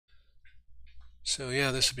So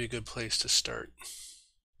yeah, this would be a good place to start.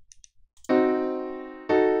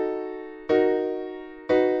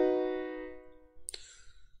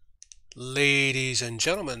 Ladies and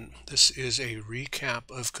gentlemen, this is a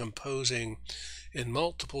recap of composing in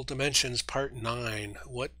multiple dimensions, part 9.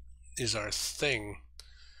 What is our thing?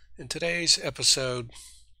 In today's episode,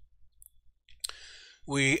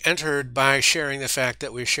 we entered by sharing the fact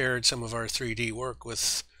that we shared some of our 3D work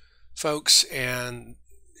with folks, and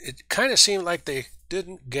it kind of seemed like they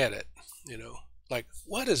didn't get it, like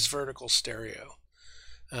what is vertical stereo?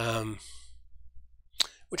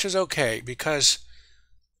 Which is okay, because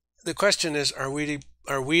the question is, are we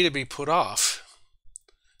to be put off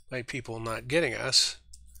by people not getting us?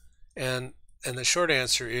 And the short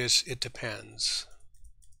answer is it depends.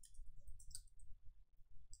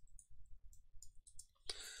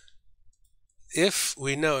 If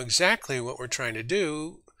we know exactly what we're trying to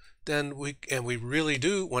do, then we really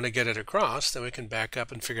do want to get it across, then we can back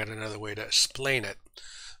up and figure out another way to explain it.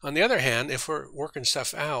 On the other hand, if we're working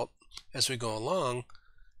stuff out as we go along,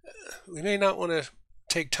 we may not want to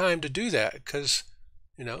take time to do that because,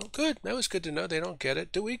 good, that was good to know they don't get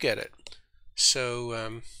it. Do we get it?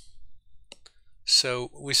 So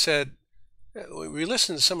we said, we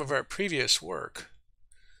listened to some of our previous work,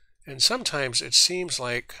 and sometimes it seems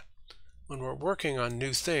like when we're working on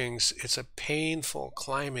new things, it's a painful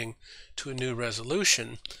climbing to a new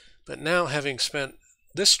resolution. But now, having spent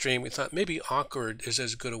this stream, we thought maybe awkward is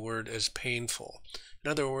as good a word as painful. In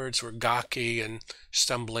other words, we're gawky and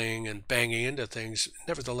stumbling and banging into things.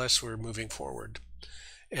 Nevertheless, we're moving forward.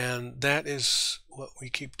 And that is what we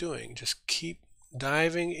keep doing. Just keep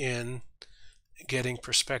diving in, getting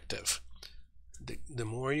perspective. The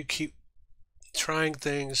more you keep trying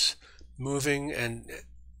things, moving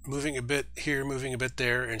a bit here, moving a bit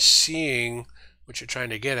there, and seeing what you're trying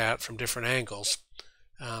to get at from different angles,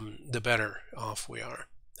 the better off we are.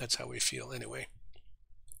 That's how we feel anyway.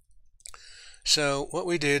 So what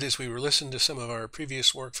we did is we listened to some of our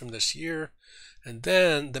previous work from this year, and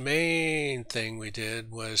then the main thing we did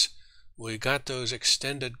was we got those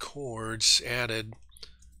extended chords added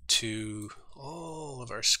to all of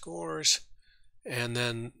our scores, and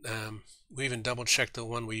then we even double checked the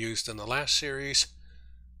one we used in the last series,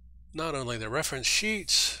 not only the reference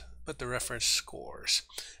sheets, but the reference scores.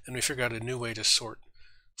 And we figured out a new way to sort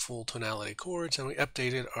full tonality chords, and we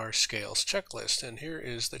updated our scales checklist. And here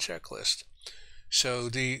is the checklist. So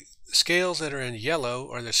the scales that are in yellow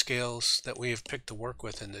are the scales that we have picked to work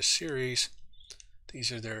with in this series. These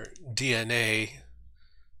are their DNA,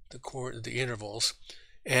 the intervals.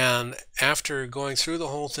 And after going through the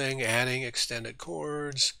whole thing, adding extended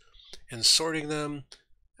chords and sorting them,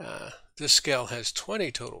 this scale has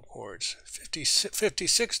 20 total chords,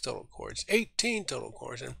 56 total chords, 18 total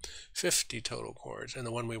chords, and 50 total chords. And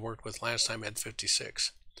the one we worked with last time had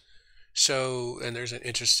 56. So, and there's an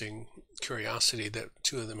interesting curiosity that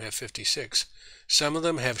two of them have 56. Some of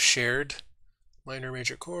them have shared minor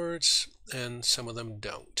major chords, and some of them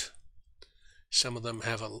don't. Some of them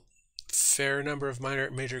have a fair number of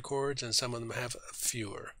minor major chords, and some of them have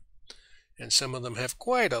fewer. And some of them have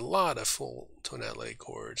quite a lot of full tonality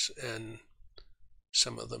chords, and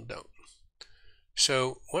some of them don't.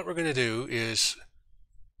 So what we're going to do is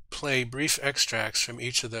play brief extracts from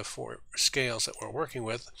each of the 4 scales that we're working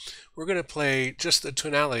with. We're going to play just the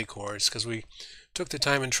tonality chords because we took the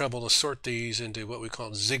time and trouble to sort these into what we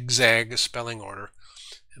call zigzag spelling order.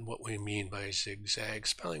 And what we mean by zigzag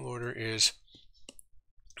spelling order is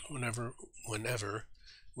whenever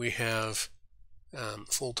we have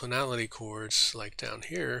full tonality chords, like down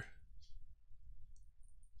here,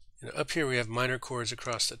 up here we have minor chords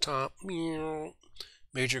across the top,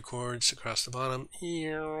 major chords across the bottom,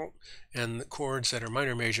 and the chords that are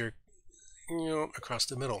minor major across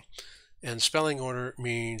the middle. And spelling order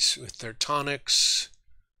means with their tonics,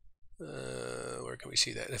 where can we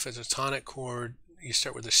see that? If it's a tonic chord, you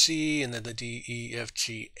start with a C and then the D, E, F,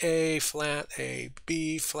 G, A flat, A,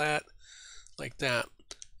 B flat, like that.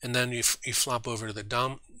 And then you flop over to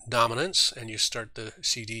the dominants and you start the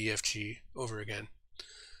C, D, E, F, G over again.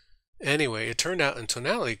 Anyway, it turned out in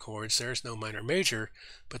tonality chords, there's no minor major,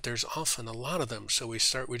 but there's often a lot of them. So we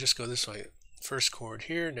just go this way. First chord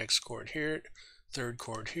here, next chord here, third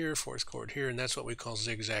chord here, fourth chord here, and that's what we call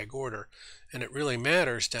zigzag order. And it really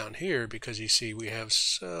matters down here because you see we have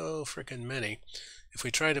so freaking many. If we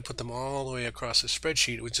try to put them all the way across the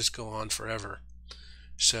spreadsheet, it would just go on forever.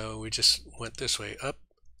 So we just went this way, up,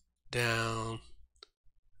 down,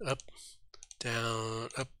 up, down,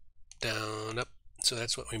 up, down, up. So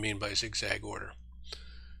that's what we mean by zigzag order.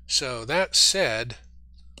 So that said,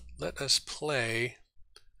 let us play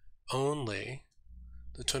only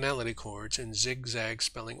the tonality chords in zigzag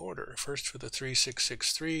spelling order. First for the 3, 6,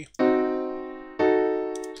 6, 3.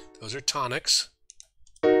 Those are tonics.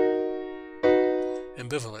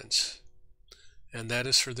 Ambivalence. And that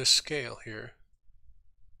is for this scale here.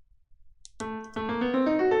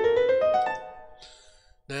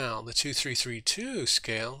 Now, the 2, 3, 3, 2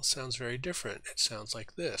 scale sounds very different. It sounds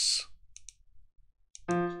like this.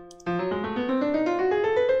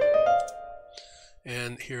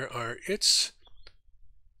 And here are its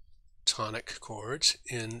tonic chords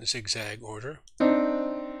in zigzag order.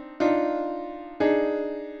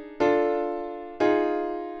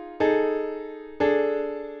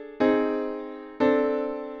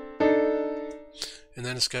 And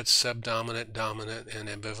then it's got subdominant, dominant, and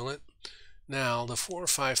ambivalent. Now the 4,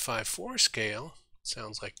 5, 5, 4 scale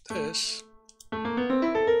sounds like this.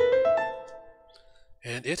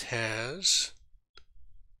 And it has,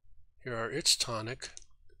 here are its tonic,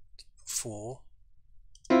 full.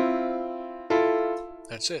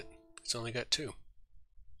 That's it. It's only got 2.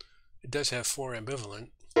 It does have 4 ambivalent.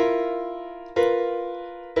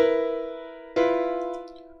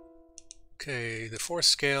 Okay, the 4th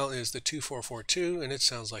scale is the 2, 4, 4, 2, and it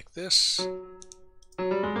sounds like this.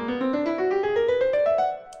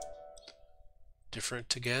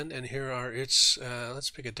 Different again, and here are its, let's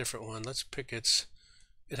pick a different one. Let's pick its,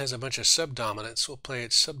 it has a bunch of subdominants. We'll play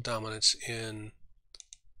its subdominants in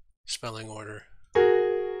spelling order,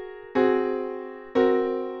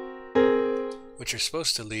 which are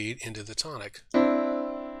supposed to lead into the tonic.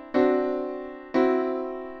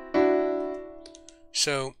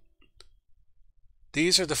 So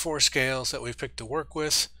these are the 4 scales that we've picked to work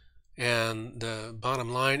with, and the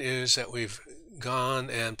bottom line is that we've gone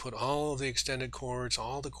and put all the extended chords,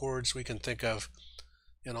 all the chords we can think of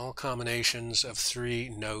in all combinations of 3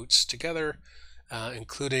 notes together,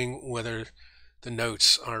 including whether the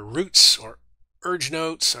notes are roots or urge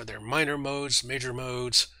notes, are they minor modes, major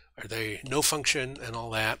modes, are they no function, and all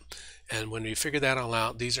that. And when we figure that all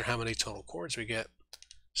out, these are how many total chords we get.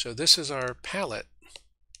 So this is our palette.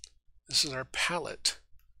 This is our palette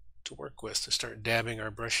to work with, to start dabbing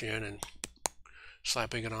our brush in and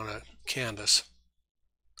slapping it on a canvas.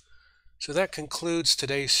 So that concludes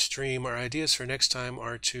today's stream. Our ideas for next time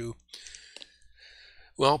are to,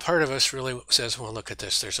 well, part of us really says, well, look at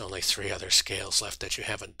this, there's only 3 other scales left that you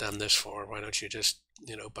haven't done this for. Why don't you just,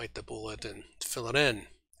 bite the bullet and fill it in?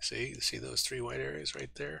 See those 3 white areas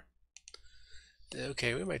right there?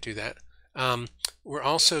 Okay, we might do that. We're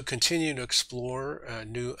also continuing to explore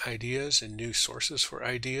new ideas and new sources for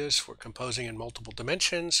ideas for composing in multiple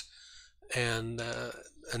dimensions. And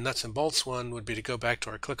a nuts and bolts one would be to go back to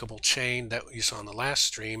our clickable chain that you saw on the last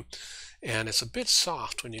stream. And it's a bit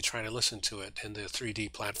soft when you try to listen to it in the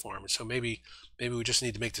 3D platform. So maybe we just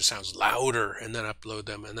need to make the sounds louder and then upload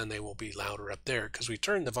them, and then they will be louder up there, because we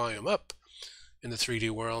turned the volume up in the 3D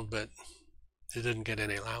world, but it didn't get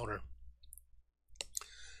any louder.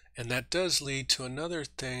 And that does lead to another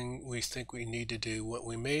thing we think we need to do. What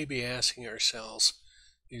we may be asking ourselves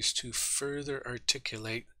is to further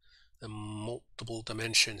articulate the multiple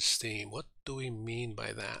dimensions theme. What do we mean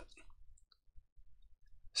by that?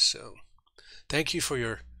 So, thank you for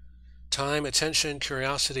your time, attention,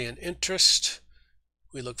 curiosity, and interest.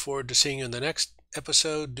 We look forward to seeing you in the next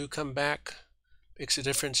episode. Do come back. Makes a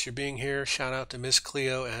difference you're being here. Shout out to Miss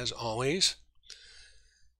Cleo as always.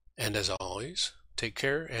 And as always, take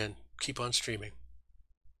care and keep on streaming.